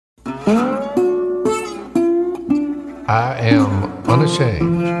I am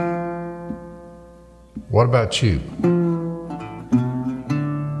unashamed. What about you?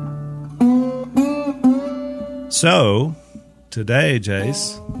 So, today,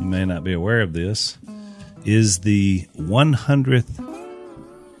 Jace, you may not be aware of this, is the 100th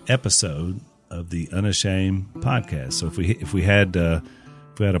episode of the Unashamed podcast. So if we had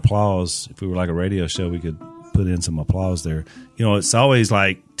applause, if we were like a radio show, we could put in some applause there. You know, it's always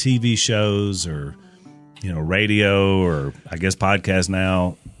like TV shows or, you know, radio or I guess podcast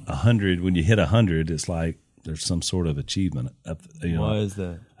now. 100, when you hit 100, it's like there's some sort of achievement. You know, why is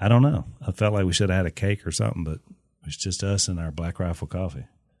that? I don't know. I felt like we should have had a cake or something, but it's just us and our Black Rifle coffee.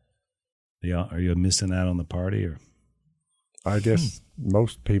 Are you missing out on the party? Or I guess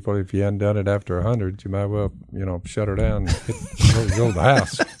most people, if you hadn't done it after 100, you might well, shut her down and go to the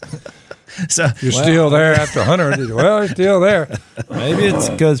house. So you're still there after 100. Well, you're still there. Maybe it's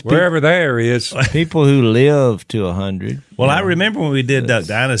because wherever there is people who live to 100. Well, I remember when we did Duck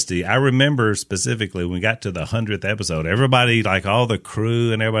Dynasty. I remember specifically when we got to the 100th episode. Everybody, like all the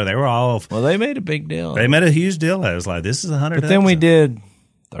crew and everybody, they were all. Well, they made a big deal. They made a huge deal. I was like, "This is 100." But then we did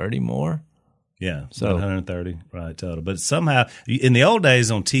 30 more. Yeah, so 130, right, total. But somehow, in the old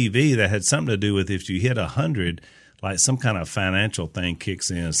days on TV, that had something to do with if you hit 100. Like some kind of financial thing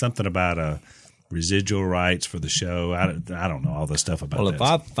kicks in, something about residual rights for the show. I don't know all the stuff about that. Well, if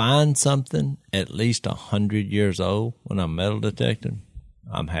I find something at least 100 years old when I'm metal detecting,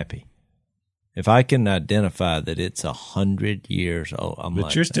 I'm happy. If I can identify that it's 100 years old,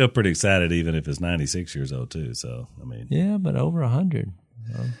 But you're still pretty excited even if it's 96 years old too. So, I mean. Yeah, but over 100.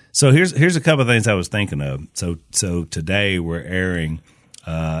 So here's a couple of things I was thinking of. So today we're airing –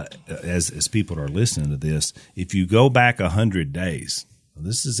 as people are listening to this, if you go back 100 days,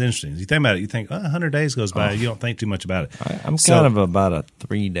 this is interesting. You think about it, you think 100 days goes by, you don't think too much about it. I'm kind of about a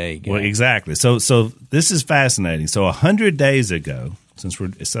 3-day guy. Well, exactly. So this is fascinating. So 100 days ago, since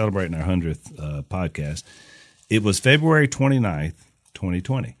we're celebrating our 100th podcast, it was February 29th,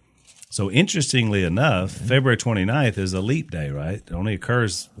 2020. So interestingly enough, February 29th is a leap day, right? It only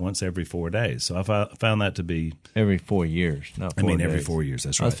occurs once every 4 days. So I found that to be every 4 years, not 4 days. Every 4 years.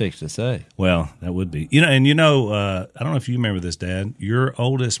 That's right. I was fixed to say. Well, that would be. I don't know if you remember this, Dad. Your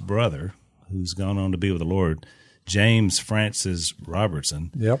oldest brother, who's gone on to be with the Lord, James Francis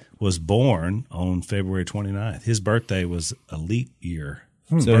Robertson, was born on February 29th. His birthday was a leap year.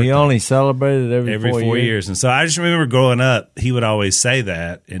 So he only celebrated every 4 years? And so I just remember growing up, he would always say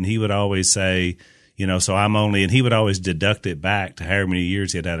that, and he would always say, so I'm only, and he would always deduct it back to however many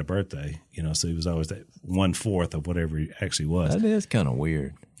years he had a birthday, so he was always that 1/4 of whatever he actually was. That is kind of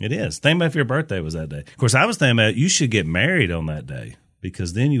weird. It is. Think about if your birthday was that day. Of course, I was thinking about you should get married on that day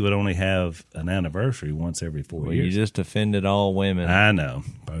because then you would only have an anniversary once every 4 years. You just offended all women. I know.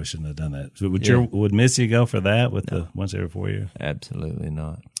 Probably shouldn't have done that. So would Missy go for that with the once every 4 years? Absolutely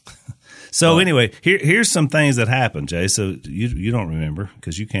not. So anyway, here's some things that happened, Jay. So you don't remember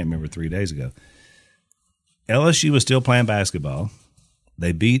because you can't remember 3 days ago. LSU was still playing basketball.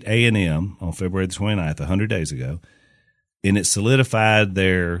 They beat A&M on February the 29th, 100 days ago, and it solidified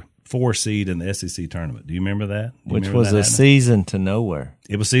their 4 seed in the SEC tournament. Do you remember that? Which was a season to nowhere.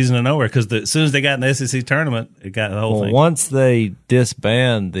 It was season to nowhere because as soon as they got in the SEC tournament, it got the whole thing. Once they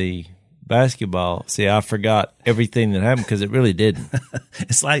disbanded the basketball, I forgot everything that happened because it really didn't.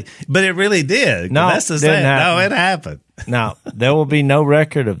 It's like, but it really did. No, that's the same. No, it happened. Now, there will be no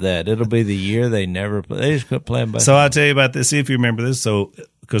record of that. It'll be the year they never play. They just quit playing basketball. So I'll tell you about this. See if you remember this. So,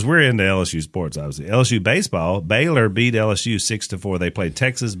 because we're into LSU sports, obviously. LSU baseball, Baylor beat LSU 6-4. They played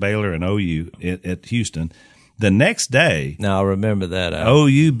Texas, Baylor, and OU at Houston. The next day, now I remember that.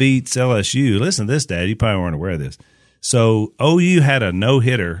 OU beats LSU. Listen to this, Dad. You probably weren't aware of this. So OU had a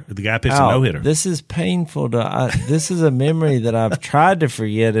no-hitter. The guy pitched a no-hitter. This is painful. This is a memory that I've tried to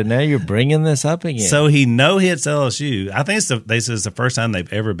forget, and now you're bringing this up again. So he no-hits LSU. I think they said it's the first time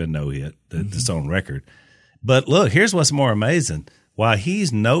they've ever been no-hit. That's on record. But look, here's what's more amazing. While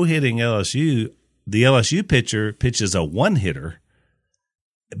he's no-hitting LSU, the LSU pitcher pitches a one-hitter,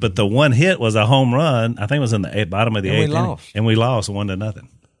 but the one hit was a home run. I think it was in the bottom of the eighth inning. And we lost 1-0.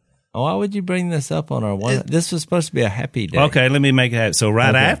 Why would you bring this up on our one? This was supposed to be a happy day. Okay, let me make it happen. So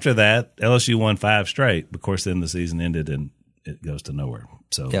after that, LSU won 5 straight. Of course, then the season ended and it goes to nowhere.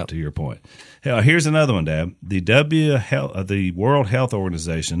 So to your point. Here's another one, Dad. The World Health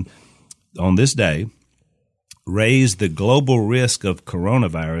Organization on this day raised the global risk of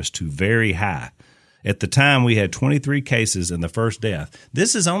coronavirus to very high. At the time, we had 23 cases and the first death.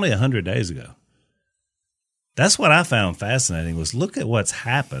 This is only 100 days ago. That's what I found fascinating was look at what's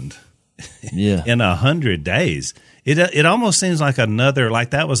happened in 100 days. It almost seems like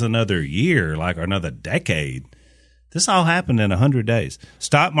that was another year, like another decade This all happened in 100 days.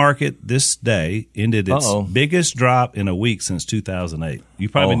 Stock market this day ended its biggest drop in a week since 2008. You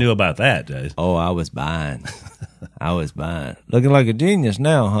probably knew about that, Dave. Oh, I was buying. Looking like a genius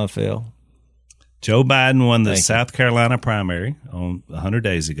now, huh, Phil? Joe Biden won the South Carolina primary on 100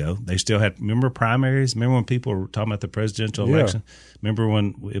 days ago. They still had, remember primaries? Remember when people were talking about the presidential election? Remember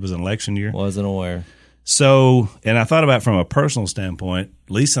when it was an election year? Wasn't aware. So, and I thought about it from a personal standpoint.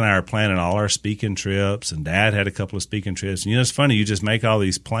 Lisa and I are planning all our speaking trips, and Dad had a couple of speaking trips. And, it's funny. You just make all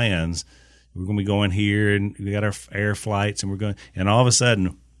these plans. We're going to be going here, and we got our air flights, and we're going, and all of a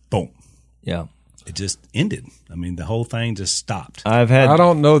sudden, boom. Yeah. It just ended. I mean, the whole thing just stopped. I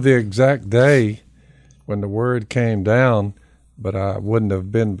don't know the exact day when the word came down, but I wouldn't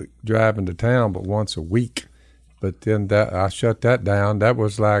have been driving to town but once a week. But then I shut that down. That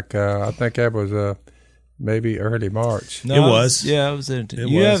was like, I think that was maybe early March. No, it was. It was.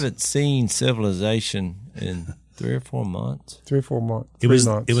 You haven't seen civilization in 3 or 4 months. 3 or 4 months.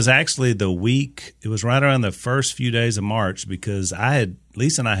 It was actually the week. It was right around the first few days of March because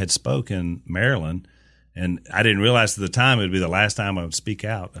Lisa and I had spoken in Maryland, and I didn't realize at the time it would be the last time I would speak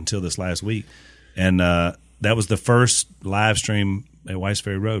out until this last week. And that was the first live stream at Whites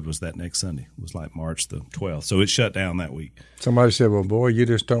Ferry Road was that next Sunday. It was like March the 12th. So it shut down that week. Somebody said, well, boy, you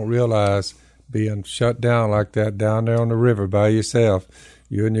just don't realize being shut down like that down there on the river by yourself,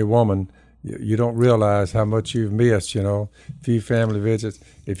 you and your woman, you don't realize how much you've missed, few family visits.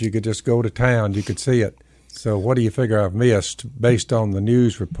 If you could just go to town, you could see it. So what do you figure I've missed based on the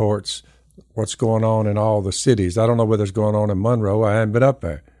news reports, what's going on in all the cities? I don't know whether it's going on in Monroe. I haven't been up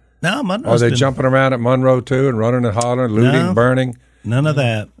there. No, Monroe's Are they jumping around at Monroe, too, and running and hollering, looting, burning? None of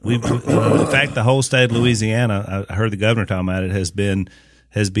that. In fact, the whole state of Louisiana, I heard the governor talking about it, has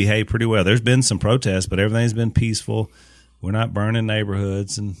behaved pretty well. There's been some protests, but everything's been peaceful. We're not burning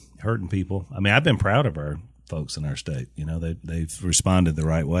neighborhoods and hurting people. I mean, I've been proud of our folks in our state. They've responded the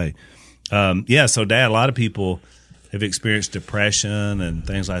right way. So, Dad, a lot of people have experienced depression and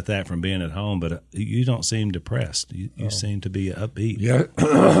things like that from being at home, but you don't seem depressed. You seem to be upbeat. Yeah.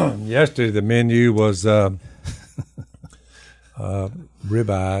 Yesterday, the menu was ribeyes,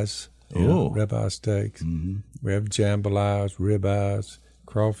 ribeye steaks. Mm-hmm. We have jambalayas, ribeyes,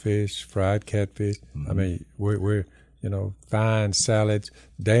 crawfish, fried catfish. Mm-hmm. I mean, we're fine salads.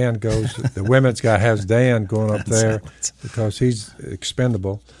 Dan goes. The women's guy has Dan going up there because he's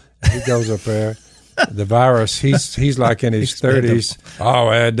expendable. He goes up there. The virus, he's like in his 30s.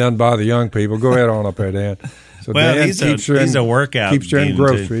 Oh, it doesn't bother young people. Go ahead on up there, Dan. So Dan he's a workout. Keeps you in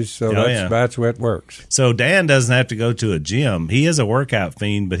groceries, so that's where it works. So Dan doesn't have to go to a gym. He is a workout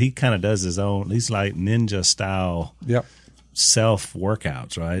fiend, but he kind of does his own. He's like ninja style. Yep. Self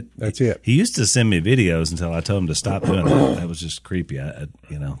workouts, right? That's it. He used to send me videos until I told him to stop doing that. That was just creepy.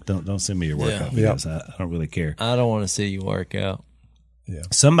 Don't send me your workout videos. I don't really care. I don't want to see you work out. Yeah.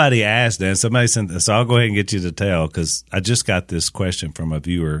 Somebody asked, and somebody sent this, so I'll go ahead and get you to tell because I just got this question from a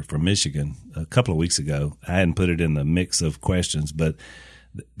viewer from Michigan a couple of weeks ago. I hadn't put it in the mix of questions, but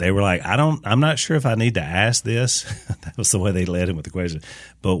they were like, I'm not sure if I need to ask this. That was the way they led him with the question.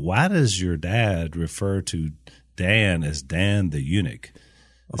 But why does your dad refer to Dan as Dan the eunuch?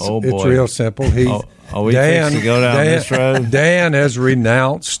 Boy. It's real simple. Are we fixing to go down this road? Dan has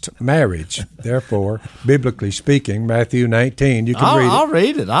renounced marriage. Therefore, biblically speaking, Matthew 19, you can read it. I'll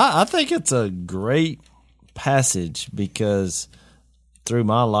read it. I think it's a great passage because through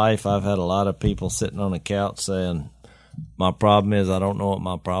my life, I've had a lot of people sitting on the couch saying, my problem is I don't know what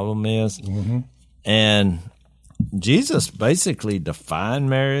my problem is. Mm-hmm. And Jesus basically defined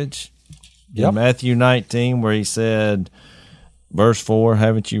marriage in Matthew 19 where he said, Verse 4,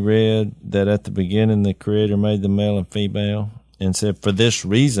 haven't you read that at the beginning the Creator made the male and female and said, for this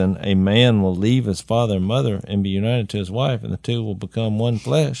reason a man will leave his father and mother and be united to his wife, and the two will become one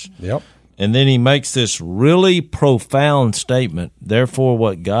flesh. Yep. And then he makes this really profound statement, therefore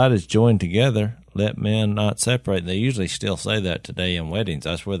what God has joined together, let man not separate. They usually still say that today in weddings.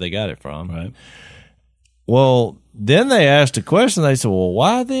 That's where they got it from. Right. Well, then they asked a question. They said, well,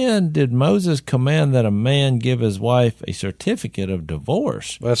 why then did Moses command that a man give his wife a certificate of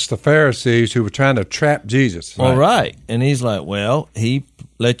divorce? That's the Pharisees who were trying to trap Jesus. Well, right. And he's like, well, he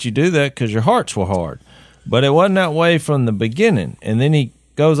let you do that because your hearts were hard. But it wasn't that way from the beginning. And then he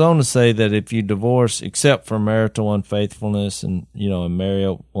goes on to say that if you divorce except for marital unfaithfulness and marry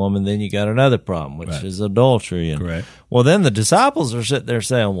a woman, then you got another problem, which is adultery. And, correct. Well, then the disciples are sitting there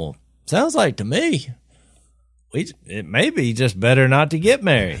saying, well, sounds like to me, it may be just better not to get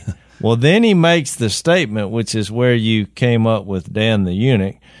married. Well, then he makes the statement, which is where you came up with Dan the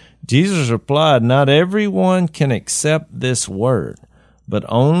eunuch. Jesus replied, not everyone can accept this word, but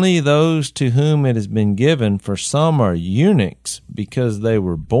only those to whom it has been given, for some are eunuchs because they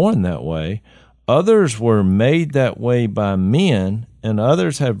were born that way. Others were made that way by men, and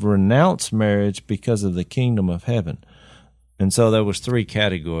others have renounced marriage because of the kingdom of heaven. And so there was 3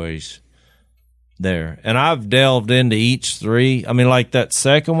 categories there. And I've delved into each 3. I mean, like that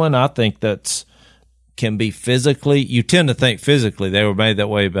second one, I think that's can be physically. You tend to think physically they were made that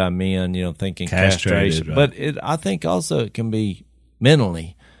way by men, thinking castration. Right? But I think also it can be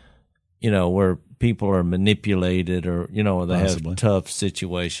mentally, where people are manipulated or, they have tough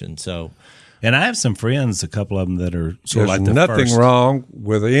situations. So, and I have some friends, a couple of them that are sort of like the nothing first. wrong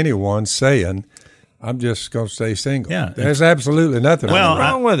with anyone saying, I'm just going to stay single. Yeah. There's absolutely nothing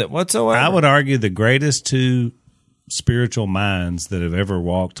wrong with it whatsoever. I would argue the greatest 2 spiritual minds that have ever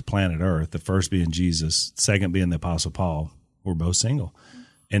walked planet Earth, the first being Jesus, the second being the Apostle Paul, were both single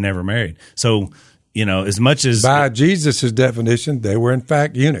and never married. So, as much as by Jesus' definition, they were in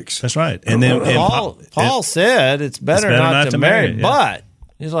fact eunuchs. That's right. And then Paul said it's better not to marry, yeah. But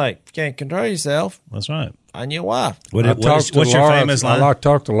he's like, you can't control yourself. That's right. Find your wife. What's your famous line? I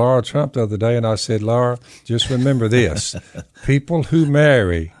talked to Laura Trump the other day, and I said, Laura, just remember this. People who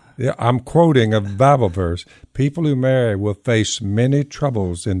marry, I'm quoting a Bible verse, people who marry will face many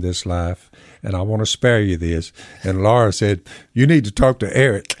troubles in this life, and I want to spare you this. And Laura said, you need to talk to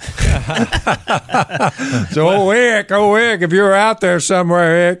Eric. So, Eric, if you're out there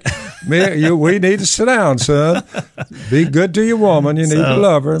somewhere, Eric, we need to sit down, son. Be good to your woman. You need to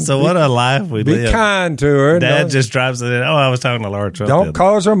love her. So what a life we live. Be kind to her. Dad just drives it in. I was talking to Laura Trump. Don't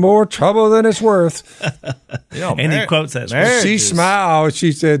cause her more trouble than it's worth. And he quotes that. She smiled.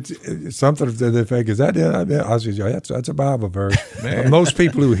 She said something to the effect, is that it? I said, yeah, that's a Bible verse. Most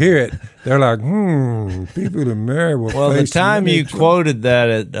people who hear it, they're like, people who marry will Well, the time you quoted that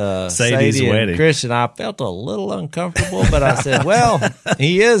at Sadie's wedding, and Christian, I felt a little uncomfortable, but I said, well,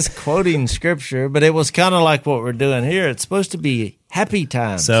 he is quoting scripture, but it was kind of like what we're doing here. It's supposed to be happy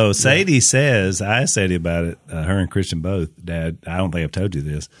times. So Sadie says, I asked Sadie about it, her and Christian both, Dad, I don't think I've told you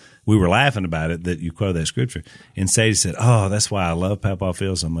this. We were laughing about it, that you quote that scripture. And Sadie said, oh, that's why I love Papa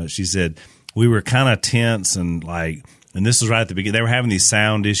Phil so much. She said, we were kind of tense and and this was right at the beginning. They were having these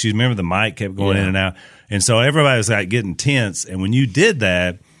sound issues. Remember the mic kept going in and out. And so everybody was getting tense. And when you did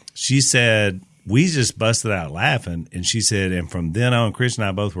that, she said, we just busted out laughing. And she said, and from then on, Christian and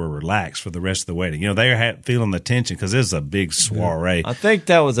I both were relaxed for the rest of the wedding. They were feeling the tension because it was a big soiree. I think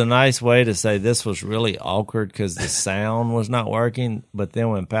that was a nice way to say this was really awkward because the sound was not working. But then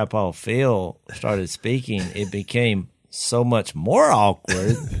when Papa Phil started speaking, it became so much more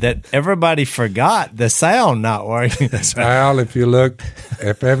awkward that everybody forgot the sound not working. Well,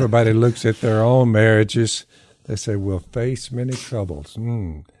 if everybody looks at their own marriages, they say, we'll face many troubles.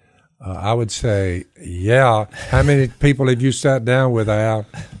 I would say, yeah. How many people have you sat down with, Al,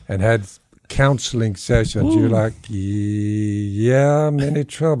 and had counseling sessions? You're like, yeah, many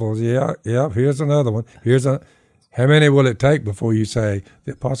troubles. Yeah, here's another one. How many will it take before you say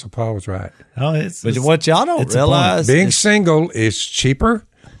the Apostle Paul was right? Oh, but what y'all don't realize, being single is cheaper,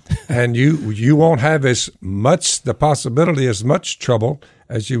 and you won't have the possibility as much trouble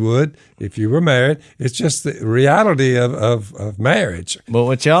as you would if you were married. It's just the reality of marriage. But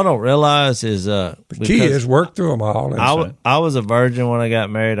what y'all don't realize is the key is work through them all. I was a virgin when I got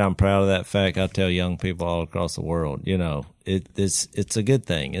married. I'm proud of that fact. I tell young people all across the world, it's a good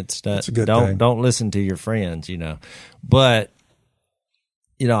thing. It's a good thing. Don't listen to your friends, But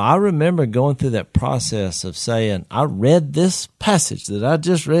I remember going through that process of saying, I read this passage that I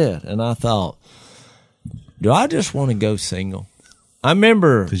just read, and I thought, do I just want to go single? I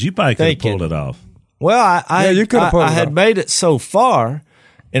remember because you probably could have pulled it off. Well, you could have pulled it off. I had made it so far,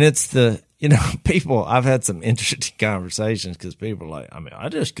 and it's people. I've had some interesting conversations because people are like, I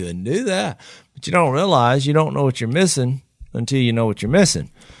just couldn't do that. But you don't realize you don't know what you're missing until you know what you're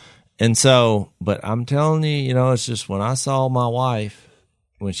missing. And so, but I'm telling you, it's just when I saw my wife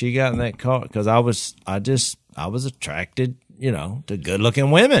when she got in that car, because I was attracted, to good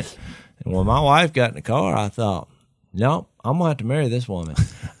looking women, and when my wife got in the car, I thought, nope, I'm going to have to marry this woman.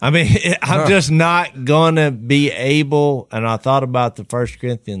 I'm just not going to be able, and I thought about the 1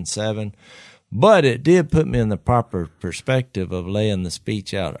 Corinthians 7, but it did put me in the proper perspective of laying the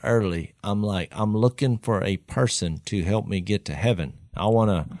speech out early. I'm looking for a person to help me get to heaven. I want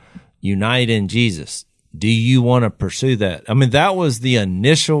to unite in Jesus. Do you want to pursue that? That was the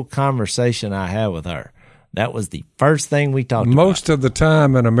initial conversation I had with her. That was the first thing we talked about. Most of the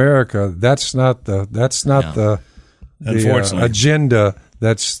time in America, that's not the agenda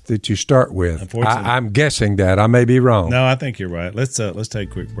that you start with. I'm guessing that. I may be wrong. No, I think you're right. Let's take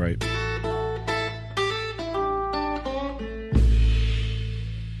a quick break.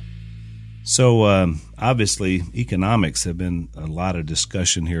 So obviously, economics have been a lot of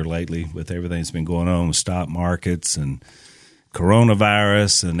discussion here lately with everything that's been going on with stock markets and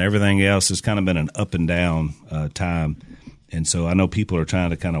coronavirus and everything else. It's kind of been an up and down time. And so I know people are trying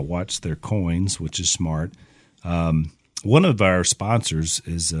to kind of watch their coins, which is smart. One of our sponsors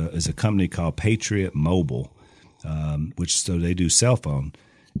is a company called Patriot Mobile, so they do cell phone.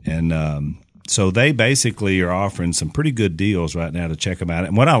 And so they basically are offering some pretty good deals right now to check them out.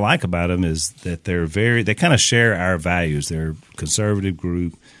 And what I like about them is that they kind of share our values. They're a conservative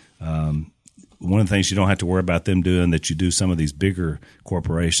group. One of the things you don't have to worry about them doing that you do some of these bigger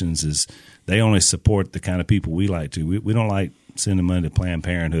corporations is they only support the kind of people we like to. We don't like sending money to Planned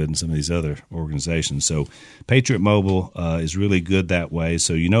Parenthood and some of these other organizations. So Patriot Mobile is really good that way.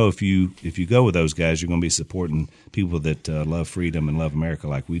 So if you go with those guys, you're going to be supporting people that love freedom and love America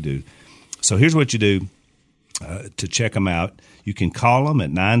like we do. So here's what you do to check them out. You can call them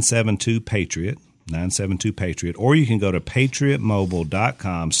at 972-PATRIOT, 972-PATRIOT, or you can go to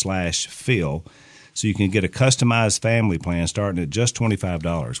patriotmobile.com/Phil. So you can get a customized family plan starting at just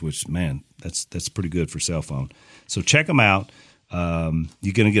 $25, which, man, that's pretty good for cell phone. So check them out.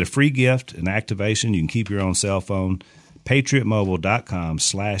 You're going to get a free gift, an activation. You can keep your own cell phone.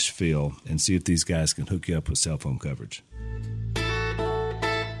 patriotmobile.com/Phil and see if these guys can hook you up with cell phone coverage.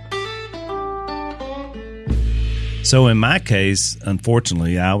 So in my case,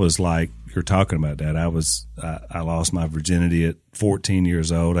 unfortunately, I was like you're talking about that. I lost my virginity at 14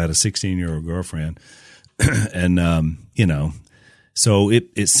 years old. I had a 16-year-old girlfriend, and so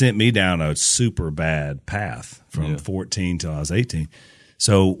it sent me down a super bad path from 14 till I was 18.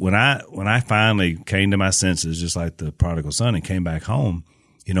 So when I finally came to my senses, just like the prodigal son, and came back home,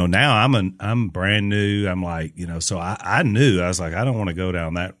 now I'm brand new. I'm like, so I knew, I was like, I don't want to go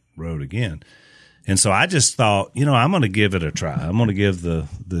down that road again. And so I just thought, I'm going to give it a try. I'm going to give the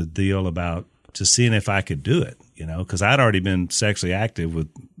deal about just seeing if I could do it, because I'd already been sexually active with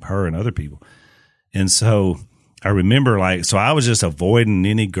her and other people. And so I remember so I was just avoiding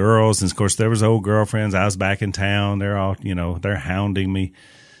any girls. And of course there was old girlfriends. I was back in town. They're all, they're hounding me.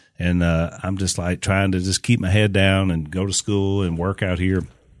 And I'm just like trying to just keep my head down and go to school and work out here.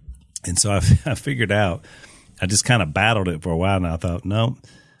 And so I figured out, I just kind of battled it for a while. And I thought, no,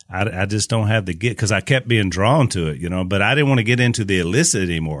 I just don't have the get, because I kept being drawn to it, but I didn't want to get into the illicit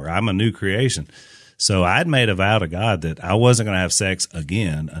anymore. I'm a new creation. So I'd made a vow to God that I wasn't going to have sex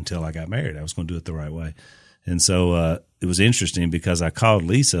again until I got married. I was going to do it the right way. And so it was interesting because I called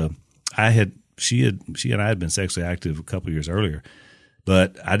Lisa. She and I had been sexually active a couple of years earlier,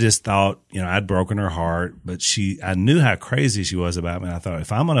 but I just thought, I'd broken her heart, but I knew how crazy she was about me. And I thought,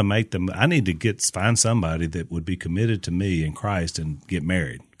 if I'm going to make them, I need to find somebody that would be committed to me in Christ and get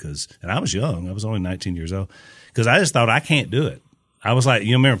married. And I was young. I was only 19 years old, because I just thought, I can't do it. I was like,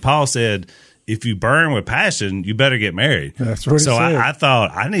 remember Paul said, if you burn with passion, you better get married. That's what he said. I thought,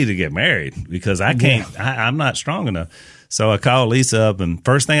 I need to get married because I can't, I'm not strong enough. So I called Lisa up, and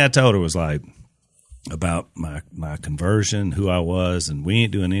first thing I told her was like about my conversion, who I was, and we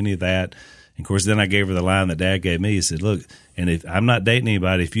ain't doing any of that. And of course, then I gave her the line that Dad gave me. He said, look, and if I'm not dating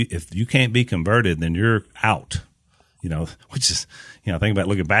anybody, if you can't be converted, then you're out. Which is, think about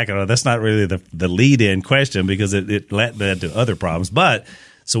looking back at it, that's not really the lead-in question, because it led to other problems. But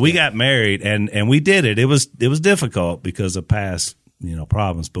so we got married, and we did it. It was difficult because of past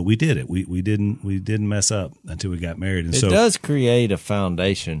problems, but we did it. We didn't mess up until we got married. And it does create a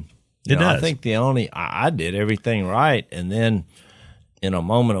foundation. It does. I think I did everything right, and then in a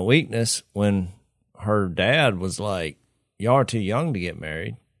moment of weakness, when her dad was like, "Y'all are too young to get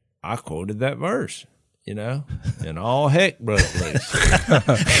married," I quoted that verse. And all heck broke loose.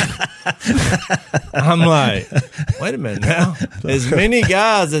 I'm like, wait a minute now. As many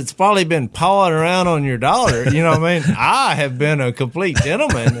guys that's probably been pawing around on your daughter, I have been a complete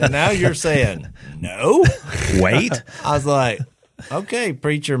gentleman, and now you're saying, no? Wait. I was like, okay,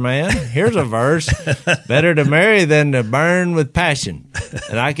 preacher man, here's a verse. Better to marry than to burn with passion.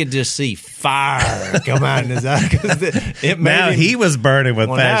 And I could just see fire come out in his eyes. He was burning with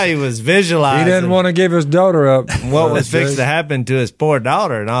passion. Now he was visualizing. He didn't want to give his daughter up. What was fixed to happen to his poor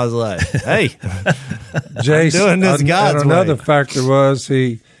daughter. And I was like, hey, Jason, I'm doing this God's way. Another factor was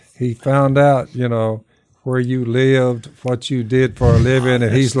he found out, where you lived, what you did for a living,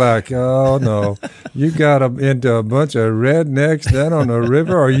 and he's like, oh, no, you got into a bunch of rednecks down on the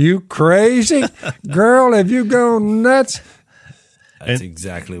river. Are you crazy? Girl, have you gone nuts? That's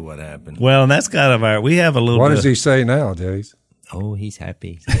exactly what happened. Well, and that's kind of we have a little What bit does he say now, Jace? Oh, he's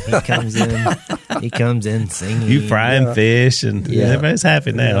happy. He comes in singing. You frying fish, and everybody's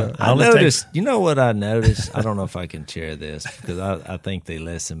happy now. Yeah. I noticed, you know what I noticed? I don't know if I can share this because I think they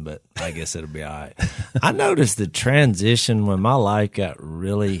listen, but I guess it'll be all right. I noticed the transition when my life got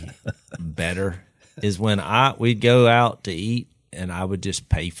really better is when we'd go out to eat and I would just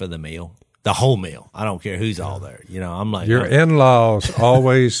pay for the meal. The whole meal. I don't care who's all there. You know, I'm like, your in-laws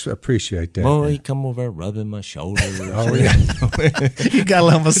always appreciate that. Well, he come over rubbing my shoulder. Oh, yeah. You got a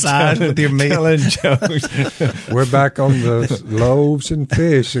little massage with your meat. Telling jokes. We're back on the loaves and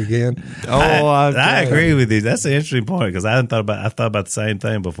fish again. I agree with you. That's an interesting point because I thought about the same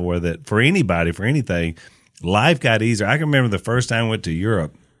thing before, that for anybody, for anything, life got easier. I can remember the first time I went to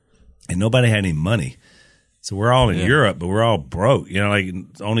Europe and nobody had any money. So we're all in Europe, but we're all broke. You know, like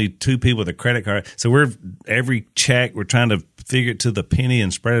only 2 people with a credit card. So every check, we're trying to figure it to the penny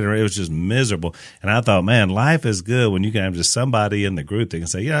and spread it around. It was just miserable. And I thought, man, life is good when you can have just somebody in the group that can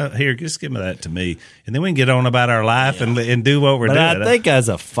say, yeah, here, just give me that to me. And then we can get on about our life and do what we're doing. But I think as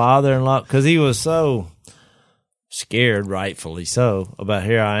a father-in-law, because he was so scared, rightfully so, about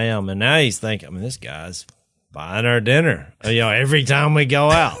here I am. And now he's thinking, I mean, this guy's buying our dinner, you know, every time we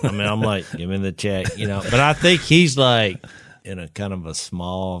go out. I mean, I'm like, give me the check, you know. But I think he's like, in a kind of a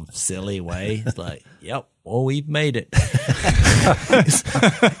small, silly way, it's like, yep, well, we've made it. It's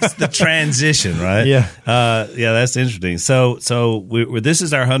the transition, right? Yeah. That's interesting. So this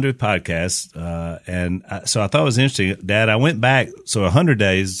is our 100th podcast, and so I thought it was interesting, Dad. I went back. So 100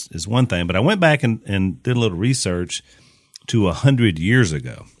 days is one thing, but I went back and did a little research to 100 years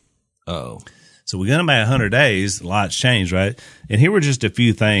ago. Oh. So we're going back 100 days, a lot's changed, right? And here were just a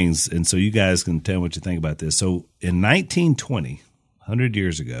few things, and so you guys can tell me what you think about this. So in 1920, 100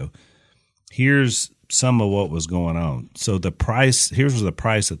 years ago, here's some of what was going on. So here's the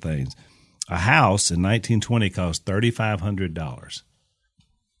price of things. A house in 1920 cost $3,500.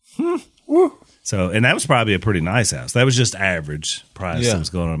 So, and that was probably a pretty nice house. That was just average price that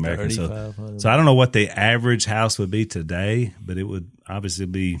was going on in America. So I don't know what the average house would be today, but it would obviously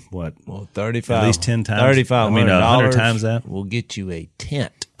be what? Well, $3,500. At least 10 times. $3,500. 100 times that. Will get you a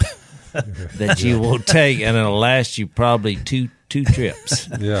tent that you will take, and it'll last you probably two trips.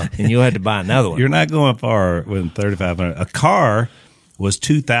 Yeah. And you'll have to buy another one. You're not going far with $3,500. A car was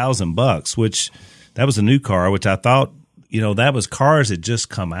 $2,000, which that was a new car, which I thought, that was cars had just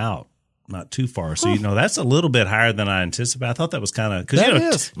come out. Not too far, so that's a little bit higher than I anticipated. I thought that was kind of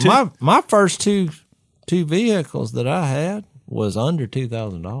because my first two vehicles that I had was under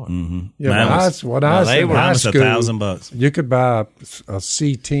 $2,000. Mm-hmm. Yeah, when I was in high school, $1,000. You could buy a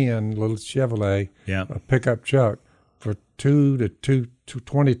C10 little Chevrolet, a pickup truck for $2,200,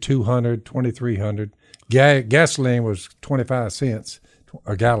 $2,300. Gasoline was 25 cents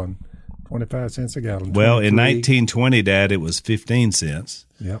a gallon. 25 cents a gallon. Well, in 1920, Dad, it was 15 cents.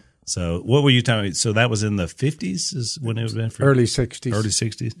 Yep. So what were you telling me? So that was in the 50s is when it was been for early 60s. Early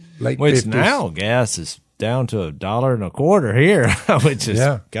 60s. Late 50s. Now gas is down to $1.25 here, which is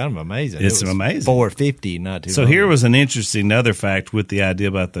kind of amazing. It's amazing. $4.50, not too. So here was an interesting other fact with the idea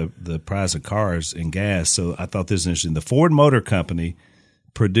about the price of cars and gas. So I thought this was interesting. The Ford Motor Company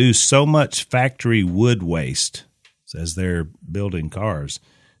produced so much factory wood waste as they're building cars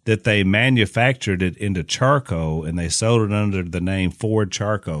that they manufactured it into charcoal and they sold it under the name Ford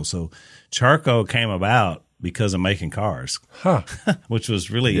Charcoal. So charcoal came about because of making cars, which was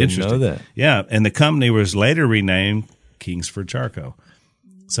really interesting. Know that. Yeah, and the company was later renamed Kingsford Charcoal.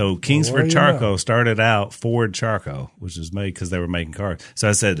 So Kingsford Charcoal started out Ford Charcoal, which was made because they were making cars. So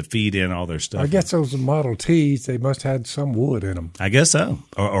I said to feed in all their stuff. I guess those Model Ts, they must have had some wood in them. I guess so,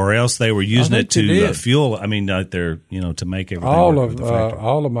 or else they were using it to fuel. I mean, to make everything.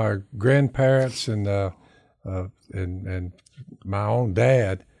 All of my grandparents and my own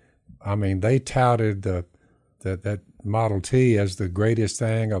dad, I mean, they touted that Model T as the greatest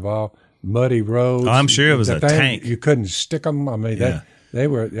thing of all. Muddy roads. Oh, I'm sure it was a tank. You couldn't stick them. I mean, they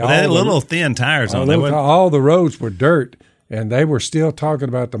were. They had little thin tires on them. All the roads were dirt, and they were still talking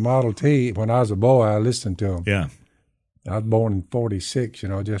about the Model T. When I was a boy, I listened to them. Yeah. I was born in 46,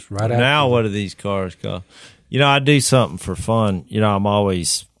 just right after. Now what do these cars cost? I do something for fun. I'm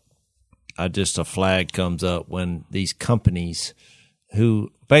always, a flag comes up when these companies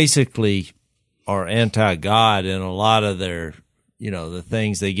who basically are anti-God in a lot of their, the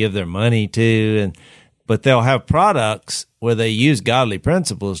things they give their money to, but they'll have products where they use godly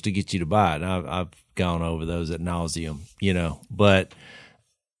principles to get you to buy it. And I've gone over those ad nauseum, But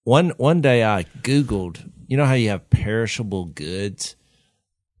one day I Googled, how you have perishable goods?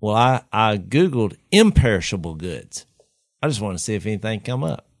 Well, I Googled imperishable goods. I just want to see if anything come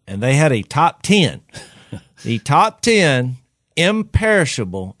up. And they had a top 10. The top 10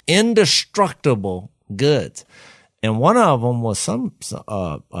 imperishable, indestructible goods. And one of them was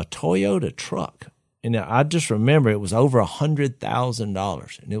a Toyota truck. And I just remember it was over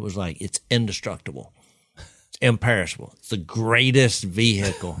 $100,000. And it was like, it's indestructible. It's imperishable. It's the greatest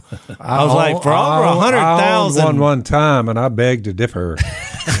vehicle. I was like, for over $100,000. One time, and I begged to differ.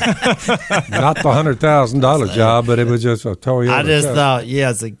 Not the $100,000 job, but it was just a Toyota. I just thought,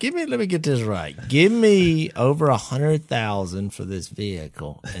 so let me get this right. Give me over $100,000 for this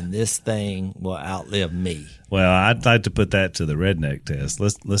vehicle, and this thing will outlive me. Well, I'd like to put that to the redneck test.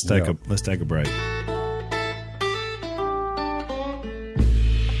 Let's take a break.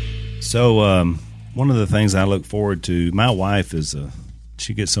 So, one of the things I look forward to, my wife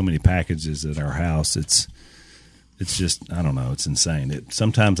she gets so many packages at our house. It's just, I don't know, it's insane.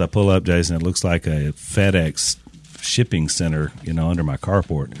 Sometimes I pull up, Jason, it looks like a FedEx shipping center, under my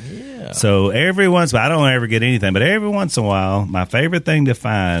carport. Yeah. So I don't ever get anything, but every once in a while, my favorite thing to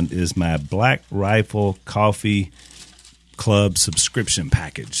find is my Black Rifle Coffee Club subscription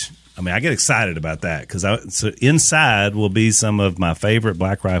package. I mean, I get excited about that because so inside will be some of my favorite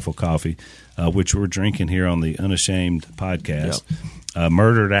Black Rifle coffee, which we're drinking here on the Unashamed podcast. Yep.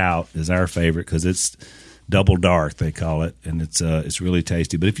 Murdered Out is our favorite because it's double dark, they call it, and it's really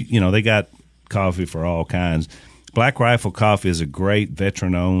tasty. But if they got coffee for all kinds. Black Rifle Coffee is a great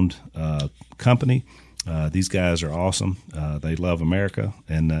veteran-owned company. These guys are awesome. They love America,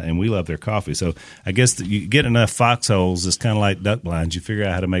 and we love their coffee. So I guess you get enough foxholes, it's kind of like duck blinds. You figure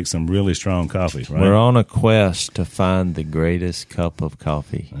out how to make some really strong coffee, right? We're on a quest to find the greatest cup of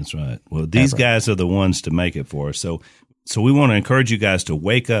coffee. That's right. Well, these guys are the ones to make it for us. So we want to encourage you guys to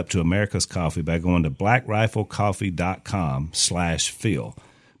wake up to America's coffee by going to blackriflecoffee.com/Phil.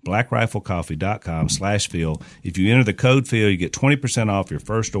 blackriflecoffee.com/Phil. If you enter the code Phil, you get 20% off your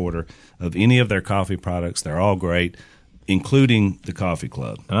first order of any of their coffee products. They're all great, including the Coffee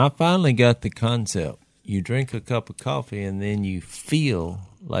Club. And I finally got the concept. You drink a cup of coffee and then you feel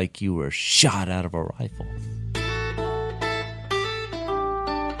like you were shot out of a rifle.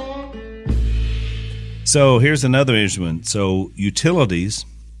 So here's another instrument. So utilities,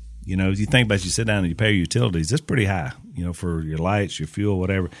 you think about, you sit down and you pay your utilities, it's pretty high, for your lights, your fuel,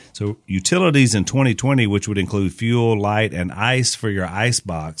 whatever. So utilities in 2020, which would include fuel, light, and ice for your ice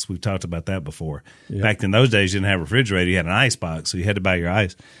box. We've talked about that before. Yep. Back in those days, you didn't have a refrigerator. You had an ice box, so you had to buy your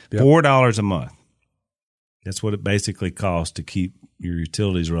ice. Yep. $4 a month. That's what it basically costs to keep your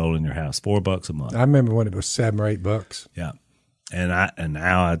utilities rolling in your house. $4 a month. I remember when it was $7 or $8. Yeah. And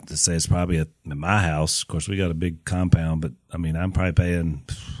now I'd say it's probably in my house. Of course, we got a big compound, but I mean, I'm probably paying,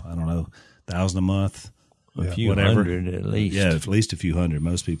 I don't know, $1,000 a month, a few hundred at least. Yeah, at least a few hundred.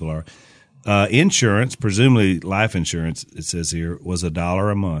 Most people are. Insurance, presumably life insurance, it says here, was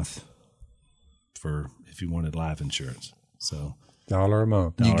 $1 a month for if you wanted life insurance. So $1 a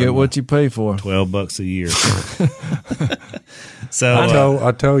month. You get what you pay for. $12 a year. So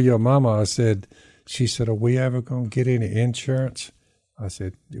I told your mama, she said, are we ever going to get any insurance? I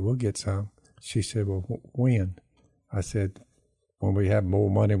said, we'll get some. She said, well, when? I said, when we have more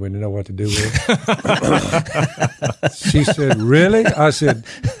money, we know what to do with it. She said, really? I said,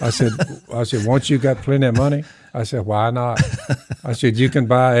 once you got plenty of money? I said, why not? I said, you can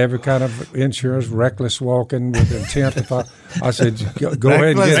buy every kind of insurance, reckless walking with intent to fall. I said, go ahead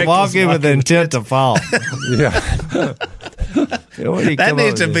and get it. Reckless walking with intent to fall. Yeah. That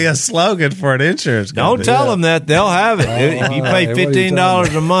needs to be a slogan for an insurance company. Don't tell them that. They'll have it. If you pay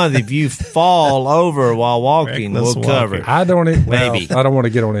 $15 a month, if you fall over while walking, we'll cover it. I don't want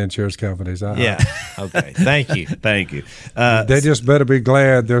to get on insurance companies. Yeah. Okay. Thank you. Thank you. They just better be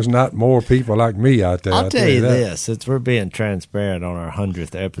glad there's not more people like me out there. I'll tell you this, since we're being transparent on our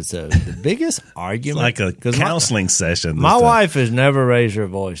 100th episode, the biggest argument. It's like a counseling session. My wife has never raised her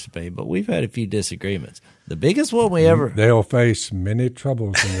voice to me, but we've had a few disagreements. The biggest one we ever... They'll face many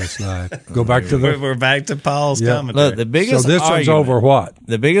troubles in this life. Go back to We're back to Paul's commentary. Look, the biggest so this one's over what?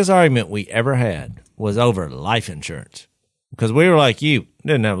 The biggest argument we ever had was over life insurance. Because we were like you,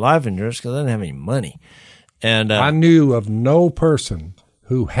 didn't have life insurance because I didn't have any money. And I knew of no person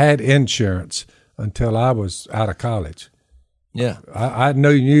who had insurance until I was out of college. Yeah. I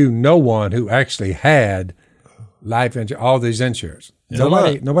knew no one who actually had life insurance, all these insurance.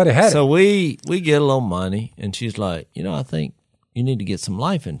 Nobody had it. So we get a little money, and she's like, I think you need to get some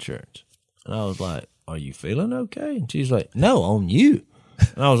life insurance. And I was like, are you feeling okay? And she's like, no, on you.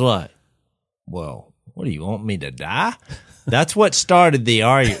 And I was like, well, what do you want me to die? That's what started the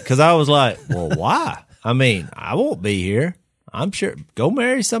argument, because I was like, well, why? I mean, I won't be here. I'm sure. Go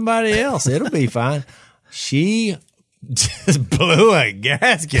marry somebody else. It'll be fine. She just blew a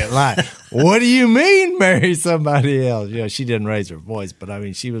gasket. Like, what do you mean marry somebody else? You know, she didn't raise her voice, but I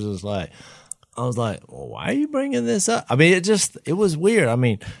mean, she was just like, I was like, well, why are you bringing this up? I mean, it was weird. I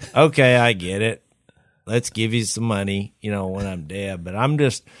mean, okay, I get it. Let's give you some money, you know, when I'm dead. But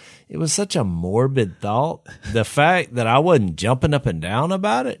it was such a morbid thought. The fact that I wasn't jumping up and down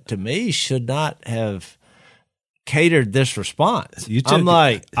about it, to me, should not have catered this response. I'm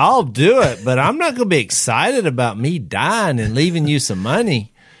like, I'll do it, but I'm not going to be excited about me dying and leaving you some money.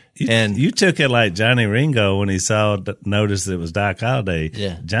 And you took it like Johnny Ringo when he noticed it was Doc Holliday.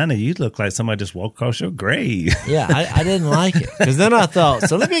 Yeah. Johnny, you look like somebody just walked across your grave. Yeah, I didn't like it. Because then I thought,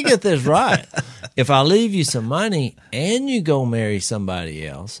 so let me get this right. If I leave you some money and you go marry somebody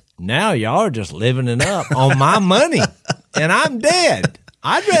else, now y'all are just living it up on my money. And I'm dead.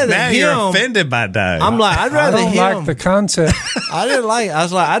 I'd rather now you're offended by dying. I'm like, I'd rather I don't like the concept. I didn't like it. I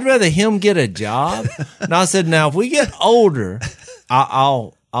was like, I'd rather him get a job. And I said, now, if we get older,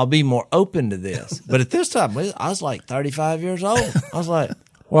 I'll be more open to this. But at this time, I was like 35 years old. I was like,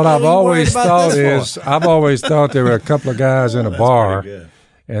 what I've always thought is, I've always thought there were a couple of guys in a bar,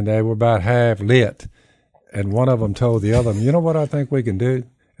 and they were about half lit. And one of them told the other, you know what I think we can do?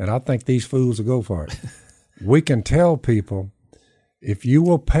 And I think these fools will go for it. We can tell people, if you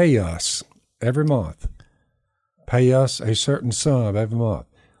will pay us every month, pay us a certain sum every month,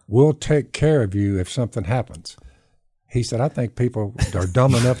 we'll take care of you if something happens. He said, I think people are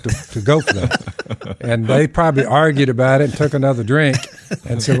dumb enough to go for that. And they probably argued about it and took another drink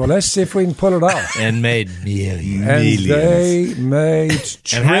and said, well, let's see if we can pull it off. And made millions. And they made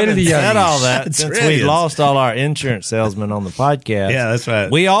trillions. And having said all that, since we lost all our insurance salesmen on the podcast. Yeah, that's right.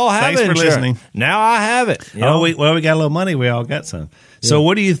 We all have Thanks insurance. for listening. Now I have it. You know? We got a little money. We all got some. So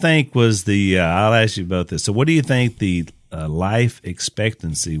what do you think was I'll ask you about this. So what do you think the life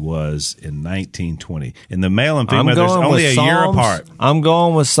expectancy was in 1920? In the male and female, there's only a year apart. I'm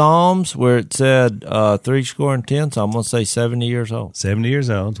going with Psalms where it said 70, so I'm going to say 70 years old. 70 years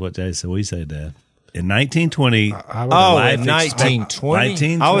old is what Jay said. What do you say, Dad? In 1920. In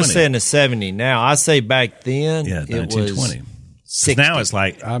 1920? I was saying the 70 now. I say back then it 1920. was 60. Now it's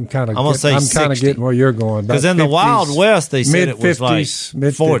like I'm kind of getting where you're going. Because in the Wild West, they said it was like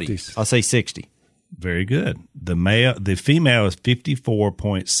mid 40. I'll say 60. very good. The female is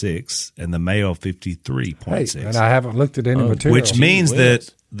 54.6 and the male 53.6. Hey, and I haven't looked at any material. Which means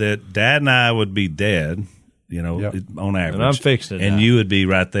that Dad and I would be dead, on average. And I'm fixing it. And you would be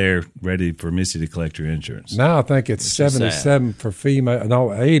right there ready for Missy to collect your insurance. Now I think it's 77 for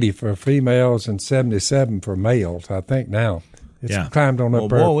female, 80 for females and 77 for males. I think now it's climbed on up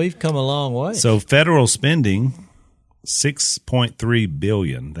there. Boy, we've come a long way. So federal spending, $6.3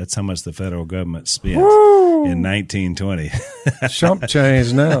 billion. That's how much the federal government spent in 1920. Chump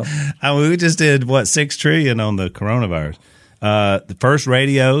change now. I mean, we just did $6 trillion on the coronavirus. The first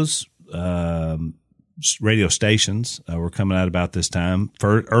radios. Radio stations were coming out about this time.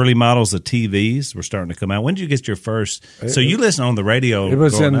 For early models of TVs were starting to come out. When did you get your first? So you listen on the radio. It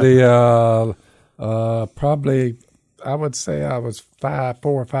was in the probably. I would say I was 4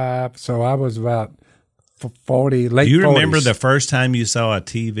 or 5. So I was about 40, late 40s. Do you remember the first time you saw a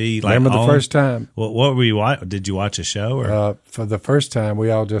TV? Remember the first time? What were you watching? Did you watch a show? Or? For the first time, we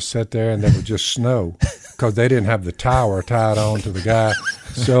all just sat there and there would just snow because they didn't have the tower tied on to the guy.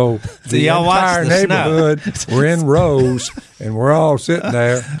 So the entire neighborhood were in rows, and we're all sitting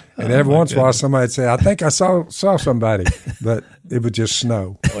there. And every once in a while, somebody would say, "I think I saw somebody," but it would just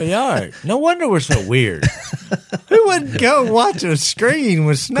snow. Well, you are. No wonder we're so weird. Who would go watch a screen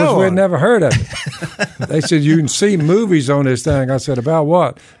with snow? Because we'd never heard of it. They said you can see movies on this thing. I said, about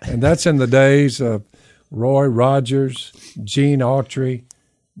what? And that's in the days of Roy Rogers, Gene Autry.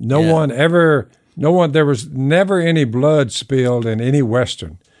 There was never any blood spilled in any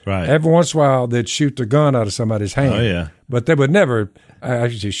Western. Right. Every once in a while, they'd shoot the gun out of somebody's hand. Oh, yeah. But they would never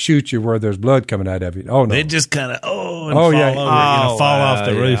actually shoot you where there's blood coming out of you. Oh, no. They'd just kind of, fall off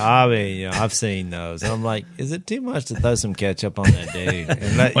the roof. I mean, I've seen those. I'm like, is it too much to throw some ketchup on that dude?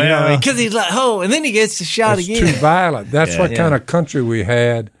 And because he's like, and then he gets shot again. It's too violent. That's what kind of country we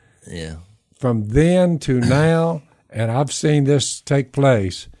had from then to now, and I've seen this take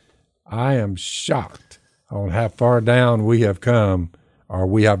place. I am shocked on how far down we have come, or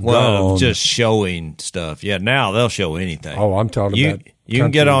we have gone. Just showing stuff. Yeah, now they'll show anything. Oh, I'm talking about you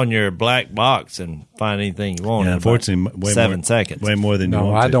can get on your black box and find anything you want. Yeah, unfortunately, way 7 seconds. Way more than you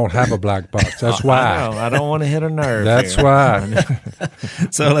want. No, I don't have a black box. That's why. I don't want to hit a nerve. That's why.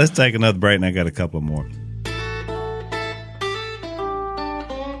 So let's take another break, and I got a couple more.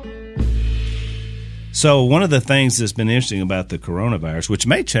 So one of the things that's been interesting about the coronavirus, which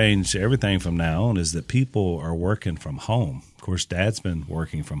may change everything from now on, is that people are working from home. Of course, Dad's been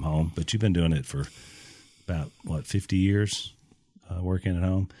working from home, but you've been doing it for about, 50 years working at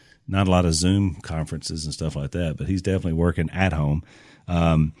home? Not a lot of Zoom conferences and stuff like that, but he's definitely working at home.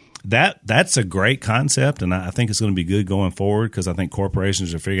 That's a great concept, and I think it's going to be good going forward because I think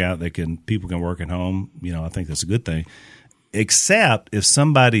corporations are figuring out people can work at home. I think that's a good thing. Except if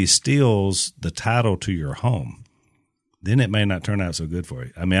somebody steals the title to your home, then it may not turn out so good for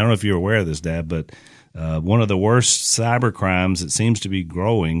you. I mean, I don't know if you're aware of this, Dad, but one of the worst cyber crimes that seems to be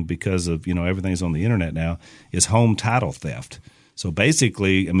growing because of, everything's on the internet now is home title theft. So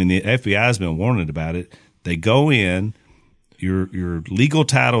basically, I mean, the FBI has been warning about it. They go in, your legal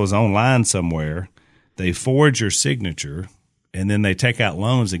title is online somewhere, they forge your signature, and then they take out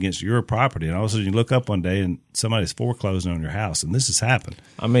loans against your property. And all of a sudden you look up one day and somebody's foreclosing on your house, and this has happened.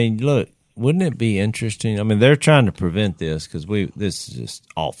 I mean, look, wouldn't it be interesting? I mean, they're trying to prevent this because this is just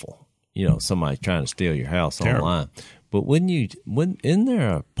awful. Somebody trying to steal your house Terrible. Online. But isn't there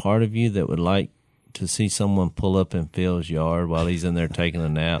a part of you that would like to see someone pull up in Phil's yard while he's in there taking a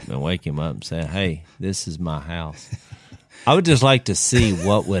nap and wake him up and say, "Hey, this is my house"? I would just like to see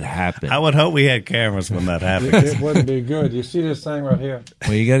what would happen. I would hope we had cameras when that happens. It wouldn't be good. You see this thing right here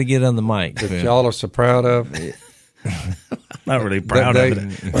Well, you got to get on the mic. that Phil. y'all are so proud of? Not really proud of it.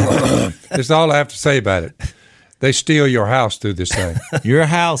 That's all I have to say about it. They steal your house through this thing. Your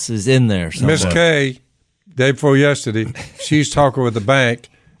house is in there somewhere. Miss Kay, day before yesterday, she's talking with the bank.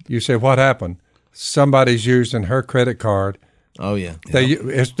 You say, what happened? Somebody's using her credit card. Oh, yeah.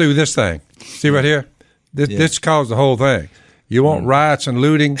 It's through this thing. See right here? This caused the whole thing. You want riots and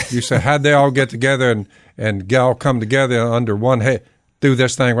looting? You say, how'd they all get together and all come together under one head? Through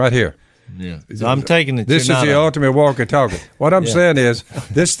this thing right here. Yeah. So I'm taking it. This is the ultimate walkie-talkie. What I'm saying is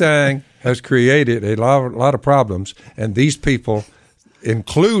this thing has created a lot of problems, and these people,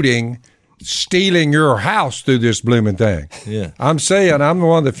 including stealing your house through this blooming thing. Yeah. I'm saying I'm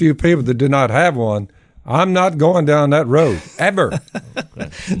one of the few people that did not have one. I'm not going down that road ever.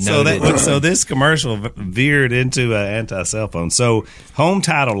 So this commercial veered into anti-cell phone. So Home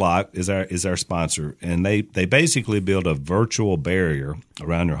Title Lock is our sponsor, and they basically build a virtual barrier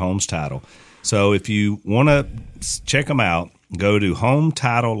around your home's title. So if you want to check them out, go to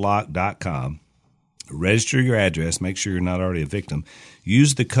HomeTitleLock.com, register your address, make sure you're not already a victim.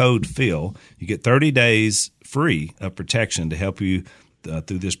 Use the code PHIL. You get 30 days free of protection to help you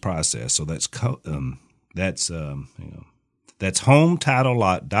through this process. So that's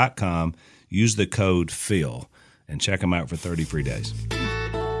HomeTitleLock.com. Use the code PHIL and check them out for 30 free days.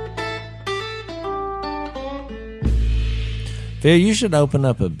 Phil, you should open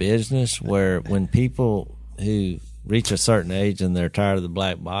up a business where when people who reach a certain age and they're tired of the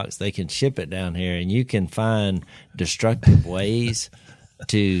black box, they can ship it down here, and you can find destructive ways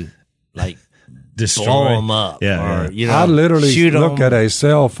to Destroy. blow them up. Yeah, or, I literally shoot look them. at a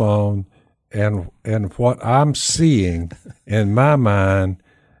cell phone, and what I'm seeing in my mind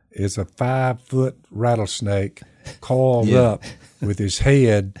is a 5-foot rattlesnake coiled up with his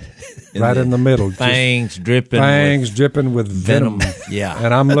head right in the middle. Fangs dripping with venom. Yeah.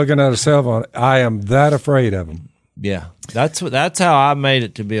 And I'm looking at a cell phone. I am that afraid of them. Yeah, that's how I made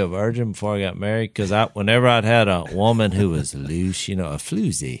it to be a virgin before I got married. Because whenever I'd had a woman who was loose, a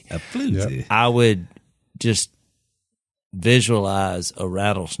floozy, Yep. I would just visualize a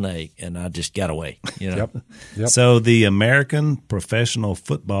rattlesnake, and I just got away. Yep. So the American Professional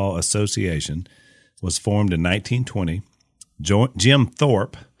Football Association was formed in 1920. Jim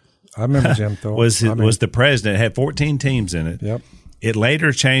Thorpe I remember Jim Thorpe. was the president. It had 14 teams in it. Yep. It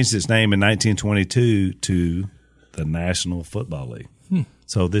later changed its name in 1922 to the National Football League.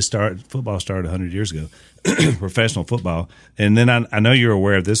 So football started 100 years ago, professional football. And then I know you're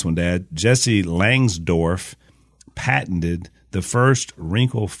aware of this one, Dad. Jesse Langsdorff patented the first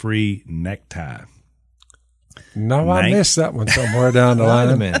wrinkle-free necktie. No, I missed that one somewhere down the Wait a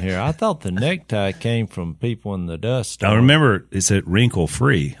line. minute here. I thought the necktie came from people in the dust storm. Now remember, it said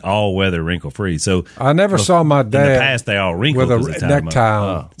wrinkle-free, all-weather wrinkle-free. So I never saw my in the dad past they all wrinkled with as a they tied 'em necktie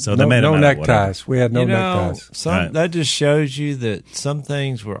up. on. So they made no them out of neckties. We had no neckties. Right. That just shows you that some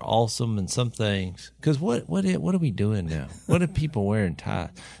things were awesome and some things. Because what are we doing now? What are people wearing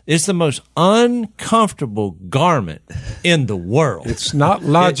ties? It's the most uncomfortable garment in the world. It's not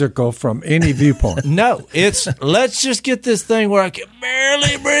logical from any viewpoint. No, it's let's just get this thing where I can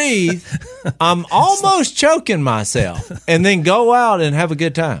barely breathe. I'm almost choking myself, and then go out and have a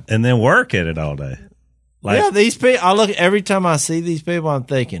good time. And then work at it all day. These people. I look every time I see these people, I'm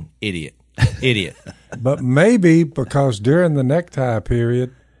thinking, idiot. But maybe because during the necktie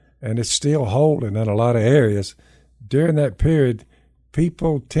period, and it's still holding in a lot of areas. During that period,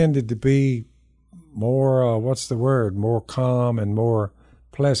 people tended to be more, more calm and more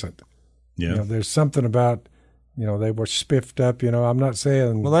pleasant. Yeah. There's something about, they were spiffed up. I'm not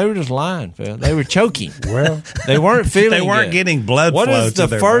saying. Well, they were just lying, Phil. They were choking. Well, they weren't feeling. They weren't good. getting blood What flow. is the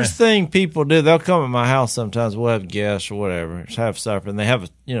first thing people do? They'll come at my house sometimes. We'll have guests or whatever. Just have supper, and they have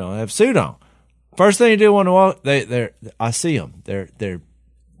a suit on. First thing you do when they walk, I see them. They're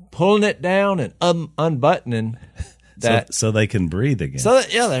pulling it down and unbuttoning that so they can breathe again. So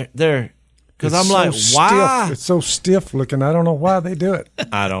they're. Because I'm like, why? It's so stiff looking. I don't know why they do it.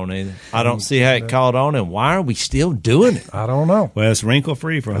 I don't either. I don't see how it caught on, and why are we still doing it? I don't know. Well, it's wrinkle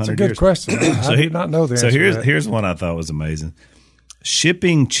free for 100 years. That's a good question. I do not know the answer. So here's one I thought was amazing.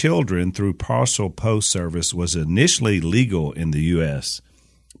 Shipping children through parcel post service was initially legal in the U.S.,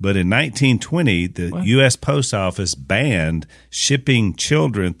 but in 1920, the U.S. Post Office banned shipping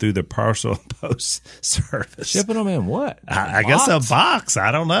children through the parcel post service. Shipping them in what? I guess a box.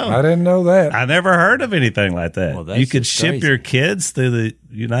 I don't know. I didn't know that. I never heard of anything like that. Well, you could ship crazy. your kids through the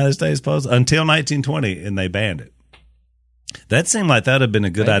United States Post until 1920, and they banned it. That seemed like that would have been a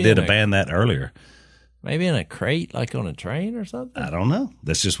good idea to ban that earlier. Maybe in a crate, like on a train or something? I don't know.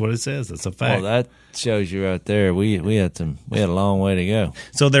 That's just what it says. That's a fact. Well, that shows you right there. We had a long way to go.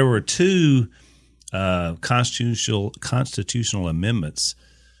 So there were two constitutional amendments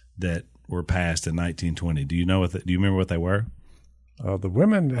that were passed in 1920. Do you remember what they were? The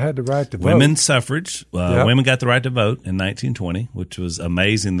women had the right to vote. Women's suffrage. Yep. Women got the right to vote in 1920, which was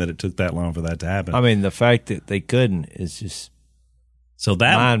amazing that it took that long for that to happen. I mean, the fact that they couldn't is just so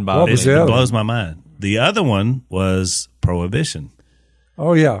that mind-boggling. it blows my mind. The other one was prohibition.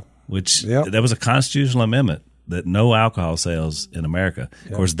 Oh, yeah. Which that was a constitutional amendment that no alcohol sales in America.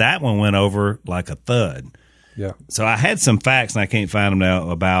 Of course, that one went over like a thud. Yeah. So I had some facts, and I can't find them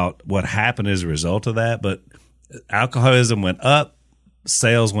now, about what happened as a result of that. But alcoholism went up,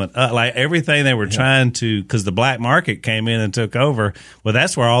 sales went up, like everything they were trying to, because the black market came in and took over. Well,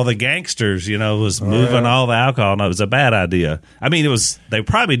 that's where all the gangsters, was moving all the alcohol. No, it was a bad idea. I mean, they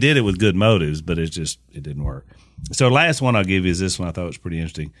probably did it with good motives, but it didn't work. So last one I'll give you is this one. I thought was pretty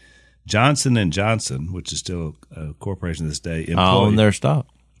interesting. Johnson & Johnson, which is still a corporation to this day, on their stock.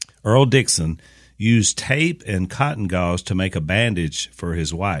 Earl Dixon used tape and cotton gauze to make a bandage for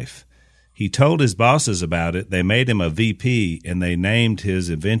his wife. He told his bosses about it. They made him a VP, and they named his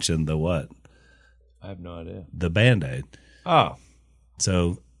invention the what? I have no idea. The Band-Aid. Oh.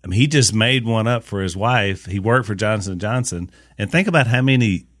 So, he just made one up for his wife. He worked for Johnson & Johnson. And think about how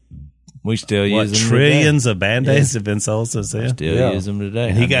many we still use them trillions today. Of Band-Aids have been sold since then. Still use them today.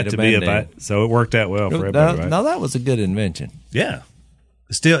 And he got to be so it worked out well for everybody, right? Now, that was a good invention. Yeah.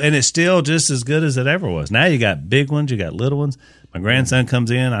 It's still just as good as it ever was. Now you got big ones, you got little ones. My grandson comes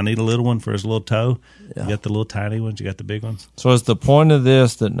in, I need a little one for his little toe. Yeah. You got the little tiny ones, you got the big ones. So is the point of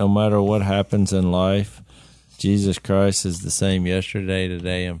this that no matter what happens in life, Jesus Christ is the same yesterday,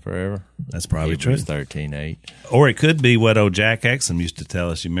 today, and forever? That's probably true. 13:8. Or it could be what old Jack Exum used to tell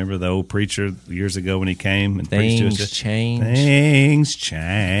us. You remember the old preacher years ago when he came and preached to us? Things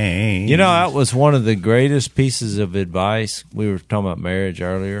change. That was one of the greatest pieces of advice. We were talking about marriage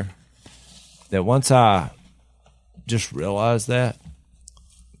earlier. That once I just realized that,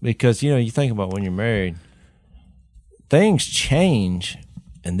 because, you think about when you're married, things change.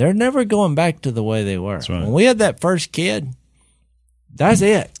 And they're never going back to the way they were. That's right. When we had that first kid, that's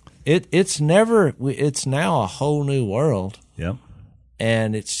it. It's now a whole new world. Yep.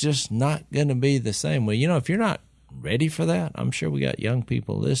 And it's just not going to be the same way. If you're not ready for that, I'm sure we got young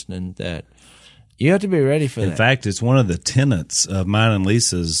people listening that you have to be ready for that. In fact, it's one of the tenets of mine and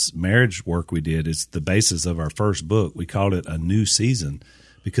Lisa's marriage work we did. It's the basis of our first book. We called it A New Season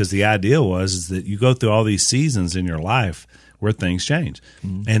because the idea is that you go through all these seasons in your life where things change.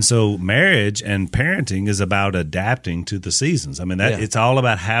 Mm-hmm. And so marriage and parenting is about adapting to the seasons. I mean, it's all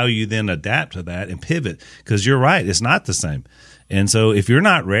about how you then adapt to that and pivot, because you're right, it's not the same. And so if you're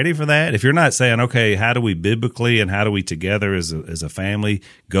not ready for that, if you're not saying, okay, how do we biblically and how do we together as a family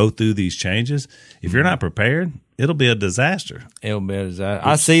go through these changes, if you're not prepared, it'll be a disaster. It'll be a disaster.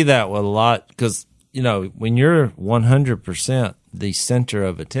 I see that with a lot because, when you're 100% the center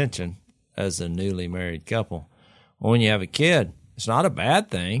of attention as a newly married couple, when you have a kid, it's not a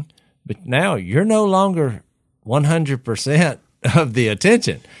bad thing, but now you're no longer 100% of the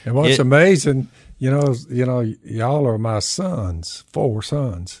attention. And what's amazing, y'all are my sons, 4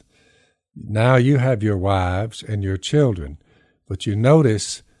 sons. Now you have your wives and your children, but you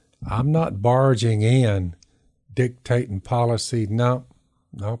notice I'm not barging in, dictating policy. Nope.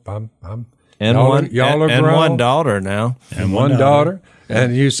 I'm And y'all are grown. And one daughter now. And one daughter.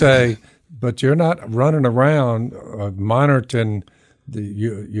 And you say, but you're not running around monitoring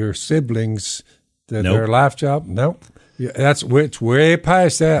your siblings, their life job. Nope. That's way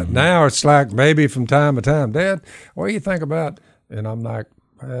past that. Mm-hmm. Now it's like maybe from time to time, Dad, what do you think about? And I'm like,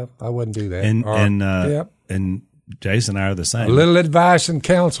 well, I wouldn't do that. And Jason and I are the same. A little advice and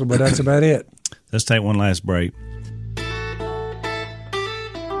counsel, but that's about it. Let's take one last break.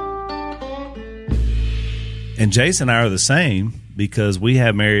 And Jason and I are the same because we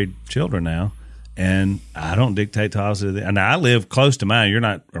have married children now, and I don't dictate to us. And I live close to mine. You're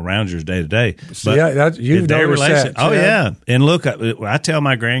not around yours day to day. See, you've noticed that. Oh, yeah. And look, I tell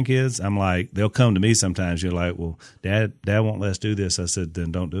my grandkids, I'm like, they'll come to me sometimes. You're like, well, Dad won't let us do this. I said,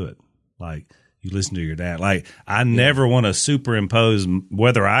 then don't do it. Like, you listen to your dad. Like, I never want to superimpose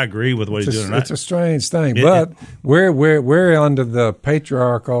whether I agree with what he's doing or not. It's a strange thing. But we're under the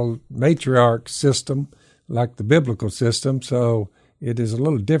matriarch system, like the biblical system, so it is a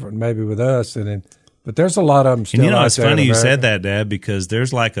little different maybe with us. But there's a lot of them still. And it's funny you said that, Dad, because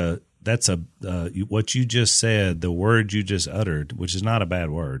there's like what you just said, the word you just uttered, which is not a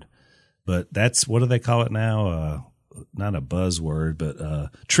bad word, but that's, what do they call it now? Not a buzzword, but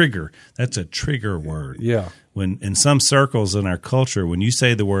trigger. That's a trigger word. Yeah. When in some circles in our culture, when you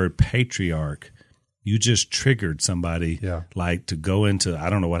say the word patriarch, you just triggered somebody, like to go into,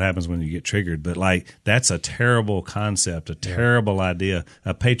 I don't know what happens when you get triggered, but like that's a terrible concept, a terrible idea,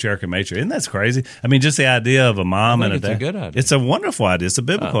 a patriarch and matriarch. Isn't that crazy? I mean, just the idea of a mom and a dad. It's a good idea. It's a wonderful idea. It's a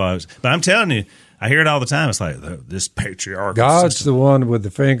biblical idea. But I'm telling you, I hear it all the time. It's like this patriarch. God's the one with the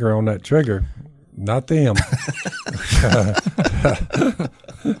finger on that trigger, not them.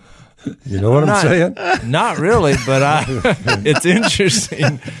 You know what I'm saying? Not really, but it's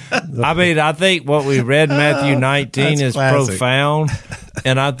interesting. I mean, I think what we read in Matthew 19 is classic. Profound,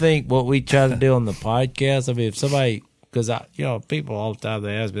 and I think what we try to do on the podcast, I mean, if somebody, because people all the time,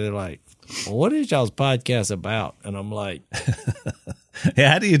 they ask me, they're like, well, what is y'all's podcast about? And I'm like,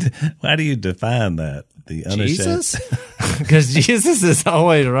 how do you define that? The Jesus? Because Jesus is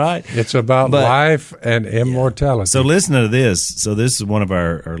always right. It's about life and immortality. So listen to this. So this is one of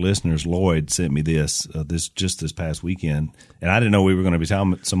our listeners, Lloyd, sent me this this past weekend. And I didn't know we were going to be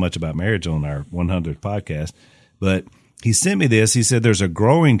talking so much about marriage on our 100th podcast. But he sent me this. He said there's a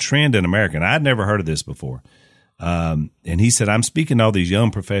growing trend in America. And I'd never heard of this before. And he said, I'm speaking to all these young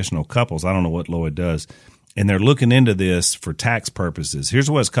professional couples. I don't know what Lloyd does. And they're looking into this for tax purposes. Here's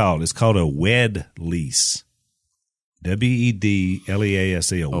what it's called. It's called a wed lease.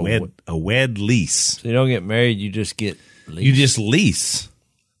 WEDLEASE, a wed lease. So you don't get married, you just get leased. You just lease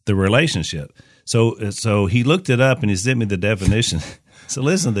the relationship. So he looked it up and he sent me the definition. So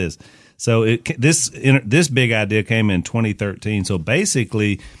listen to this. So this big idea came in 2013. So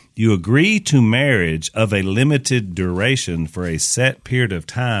basically, you agree to marriage of a limited duration for a set period of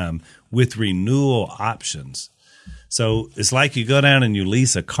time with renewal options. So it's like you go down and you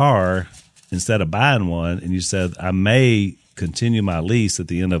lease a car instead of buying one, and you said, I may continue my lease at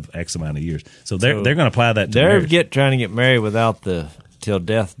the end of X amount of years. So they're going to apply that to marriage. They're trying to get married without the till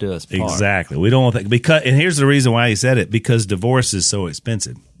death do us part. Exactly. We don't want that. And here's the reation why he said it, because divorce is so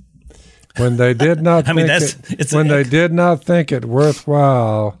expensive. When they did not they did not think it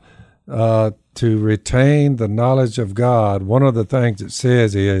worthwhile to retain the knowledge of God, one of the things it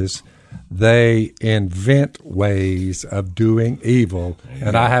says is they invent ways of doing evil.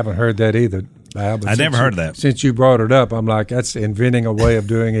 And I haven't heard that either. I never heard of that. Since you brought it up, I'm like, that's inventing a way of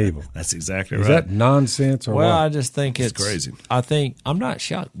doing evil. That's exactly right. Is that nonsense or what? Well, I just think it's crazy. I'm not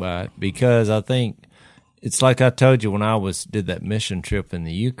shocked by it because I think it's like I told you when I did that mission trip in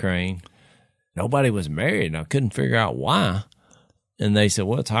the Ukraine, nobody was married and I couldn't figure out why. And they said,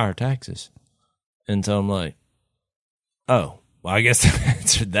 well, it's higher taxes. And so I'm like, oh, well, I guess I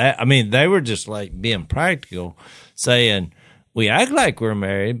answered that. I mean, they were just like being practical, saying, we act like we're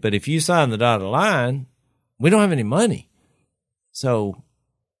married, but if you sign the dotted line, we don't have any money. So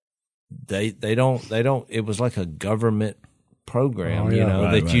they don't, it was like a government program,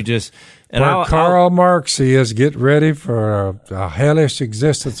 you just. And Karl Marx is get ready for a hellish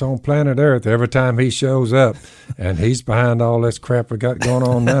existence on planet Earth every time he shows up, and he's behind all this crap we got going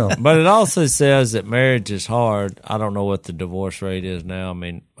on now. But it also says that marriage is hard. I don't know what the divorce rate is now. I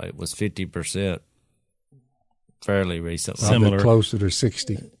mean, it was 50% fairly recently. Similar, closer to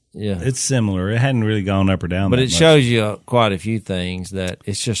 60. Yeah, it's similar. It hadn't really gone up or down. But it shows you quite a few things that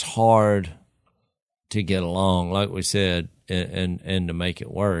it's just hard to get along, like we said, and to make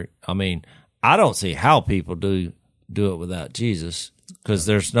it work. I mean, I don't see how people do it without Jesus because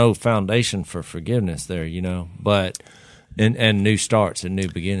there's no foundation for forgiveness there, But And new starts and new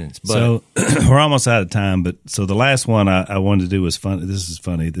beginnings. But so we're almost out of time. But so the last one I wanted to do was fun. This is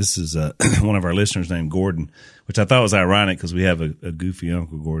funny. This is one of our listeners named Gordon, which I thought was ironic because we have a goofy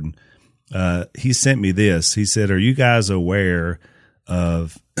Uncle Gordon. He sent me this. He said, "Are you guys aware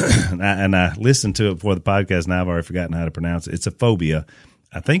of?" and I listened to it before the podcast. Now I've already forgotten how to pronounce it. It's a phobia.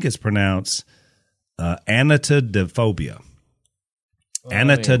 I think it's pronounced anatodophobia.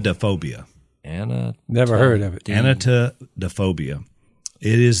 Anatodophobia. Never heard of it. Anatodophobia.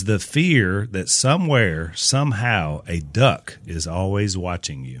 It is the fear that somewhere, somehow, a duck is always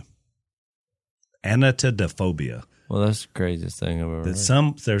watching you. Anatodophobia. Well, that's the craziest thing I've ever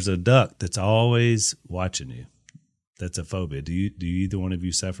heard. There's a duck that's always watching you. That's a phobia. Do either one of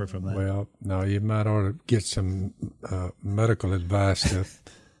you suffer from that? Well, no, you might ought to get some medical advice to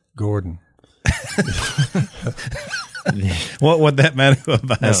Gordon. What would that medical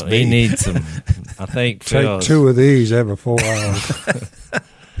advice be? He needs some, I think. Take 2 of these every 4 hours.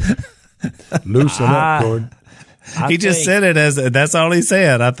 Loosen up, Gordon. He just said it as that's all he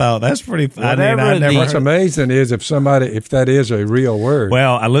said. I thought that's pretty funny. What's amazing is if that is a real word.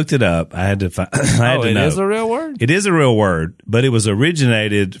 Well, I looked it up. I had to find. It is a real word? It is a real word, but it was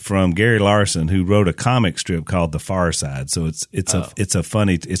originated from Gary Larson, who wrote a comic strip called The Far Side. So it's a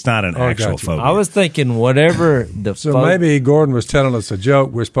funny. It's not an actual phobia. I was thinking whatever the. So maybe Gordon was telling us a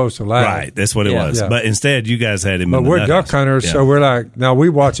joke. We're supposed to laugh. Right, that's what it was. Yeah. But instead, you guys had him. But we're duck hunters, so we're like, now we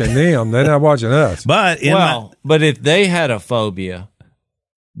watching them. They're not watching us. But if they had a phobia,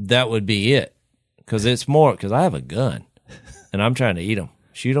 that would be it. Because I have a gun, and I'm trying to eat them,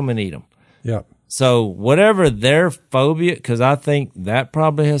 shoot them and eat them. Yeah. So whatever their phobia, because I think that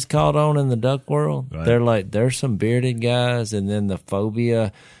probably has caught on in the duck world. Right. They're like, there's some bearded guys, and then the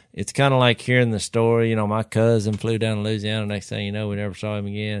phobia. It's kind of like hearing the story. My cousin flew down to Louisiana. Next thing you know, we never saw him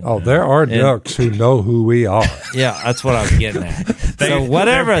again. Oh, there are ducks who know who we are. Yeah, that's what I was getting at. So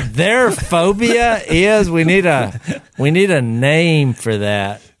whatever their phobia is, we need a name for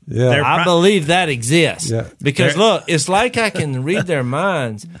that. Yeah, I believe that exists. Yeah. Because look, it's like I can read their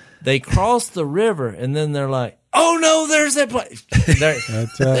minds. They cross the river, and then they're like, "Oh no, there's that place."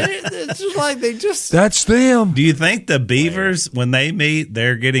 It's just like that's them. Do you think the beavers, when they meet,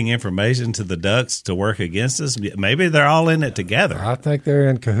 they're getting information to the ducks to work against us? Maybe they're all in it together. I think they're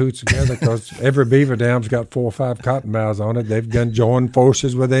in cahoots together because every beaver dam's got 4 or 5 cottonmouths on it. They've joined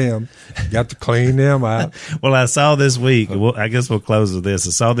forces with them. Got to clean them out. Well, I saw this week. I guess we'll close with this. I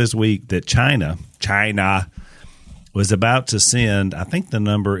saw this week that China was about to send, I think the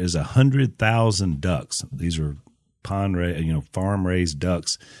number is 100,000 ducks. These are farm raised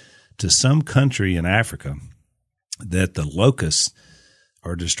ducks to some country in Africa that the locusts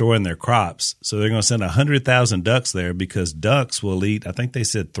are destroying their crops. So they're going to send 100,000 ducks there because ducks will eat, I think they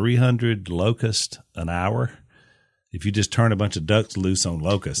said 300 locusts an hour. If you just turn a bunch of ducks loose on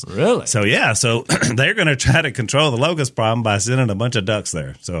locusts. Really? So, yeah. So they're going to try to control the locust problem by sending a bunch of ducks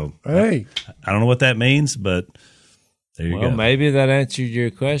there. So hey, I don't know what that means, but there you go. Well, maybe that answered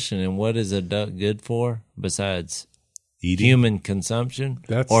your question. And what is a duck good for besides eating? Human consumption?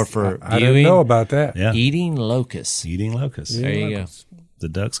 I viewing? don't know about that. Yeah. Eating locusts. There you go. The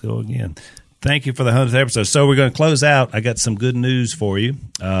ducks go again. Thank you for the 100th episode. So we're going to close out. I got some good news for you.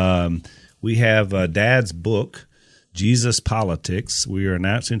 We have Dad's book, Jesus Politics. We are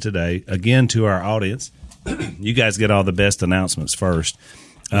announcing today, again, to our audience. You guys get all the best announcements first.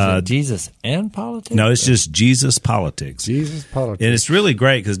 Is it Jesus and Politics? No, it's just Jesus Politics. Jesus Politics. And it's really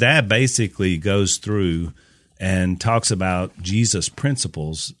great because Dad basically goes through and talks about Jesus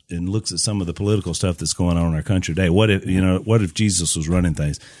principles and looks at some of the political stuff that's going on in our country today. What if Jesus was running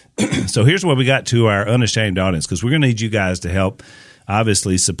things? So here's what we got to our unashamed audience, because we're going to need you guys to help,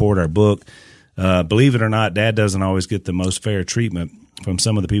 obviously, support our book. Believe it or not, Dad doesn't always get the most fair treatment from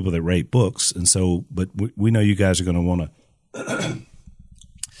some of the people that rate books. And so, but we know you guys are going to want to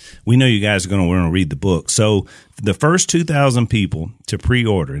we know you guys are going to want to read the book. So the first 2,000 people to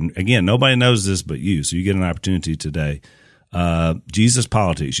pre-order, and again, nobody knows this but you, so you get an opportunity today. Jesus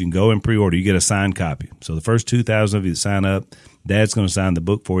Politics, you can go and pre-order. You get a signed copy. So the first 2,000 of you that sign up, Dad's going to sign the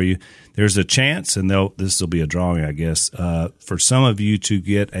book for you. There's a chance, and this will be a drawing, I guess, for some of you to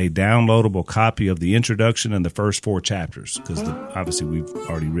get a downloadable copy of the introduction and the first 4 chapters, because obviously we've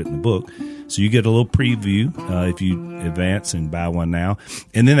already written the book. So you get a little preview if you advance and buy one now.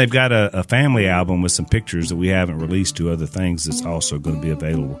 And then they've got a family album with some pictures that we haven't released to other things that's also going to be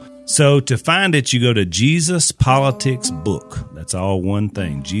available. So to find it, you go to Jesus Politics Book. That's all one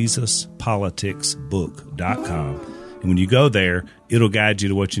thing, JesusPoliticsBook.com. And when you go there, it'll guide you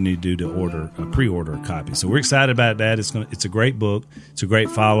to what you need to do to pre-order a copy. So we're excited about that. It's a great book. It's a great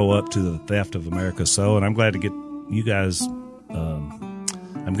follow-up to The Theft of America's Soul. And I'm glad to get you guys,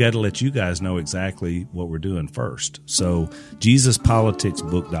 I'm glad to let you guys know exactly what we're doing first. So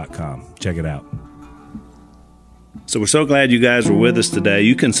JesusPoliticsBook.com. Check it out. So we're so glad you guys were with us today.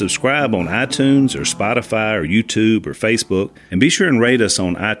 You can subscribe on iTunes or Spotify or YouTube or Facebook, and be sure and rate us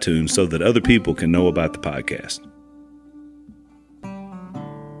on iTunes so that other people can know about the podcast.